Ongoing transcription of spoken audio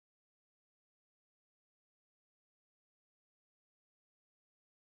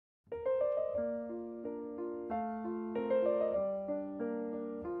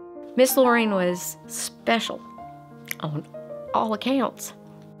Miss Lorraine was special on all accounts.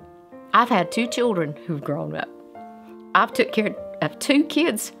 I've had 2 children who've grown up. I've took care of 2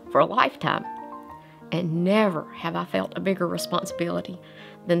 kids for a lifetime, and never have I felt a bigger responsibility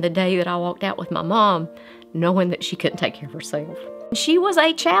than the day that I walked out with my mom, knowing that she couldn't take care of herself. She was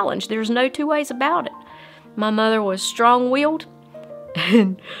a challenge. There's no 2 ways about it. My mother was strong-willed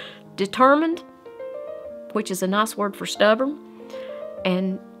and determined, which is a nice word for stubborn,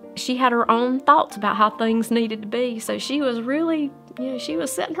 and she had her own thoughts about how things needed to be. So she was really, she was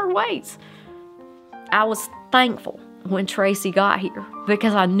setting her ways. I was thankful when Tracey got here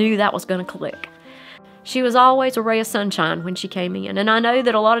because I knew that was going to click. She was always a ray of sunshine when she came in, and I know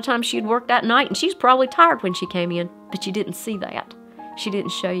that a lot of times she'd worked that night and she's probably tired when she came in, but you didn't see that. She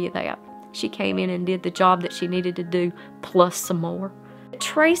didn't show you that. She came in and did the job that she needed to do, plus some more.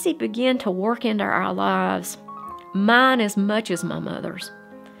 Tracey began to work into our lives, mine as much as my mother's,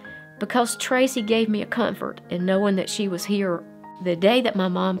 because Tracey gave me a comfort in knowing that she was here the day that my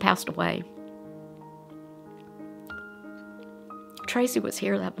mom passed away. Tracey was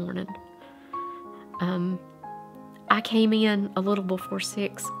here that morning. I came in a little before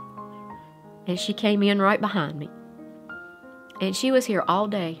 6, and she came in right behind me. And she was here all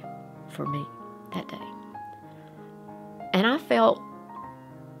day for me that day. And I felt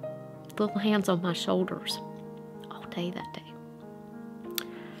little hands on my shoulders all day that day.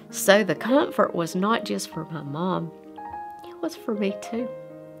 So the comfort was not just for my mom, it was for me too.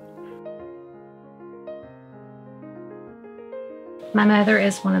 My mother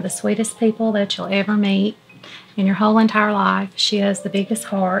is one of the sweetest people that you'll ever meet in your whole entire life. She has the biggest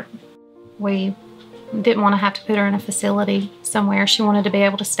heart. We didn't want to have to put her in a facility somewhere. She wanted to be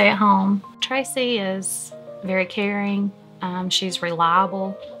able to stay at home. Tracey is very caring. She's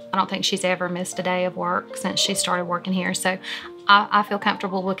reliable. I don't think she's ever missed a day of work since she started working here. So I feel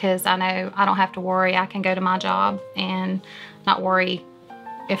comfortable because I know I don't have to worry. I can go to my job and not worry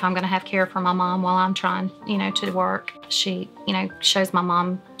if I'm going to have care for my mom while I'm trying, to work. She, shows my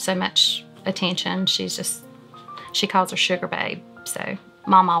mom so much attention. She calls her Sugar Babe. So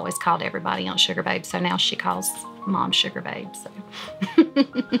Mom always called everybody on Sugar Babe. So now she calls Mom Sugar Babe. So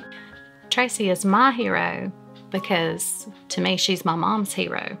Tracey is my hero because to me, she's my mom's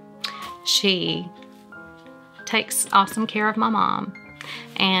hero. She takes awesome care of my mom,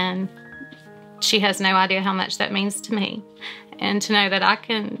 and she has no idea how much that means to me. And to know that I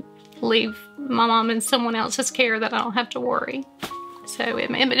can leave my mom in someone else's care, that I don't have to worry. So it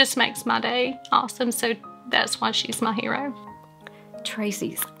just makes my day awesome. So that's why she's my hero.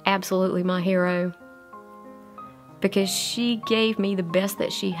 Tracey's absolutely my hero because she gave me the best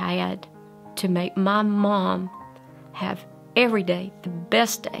that she had to make my mom have every day the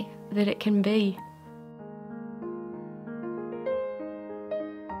best day that it can be.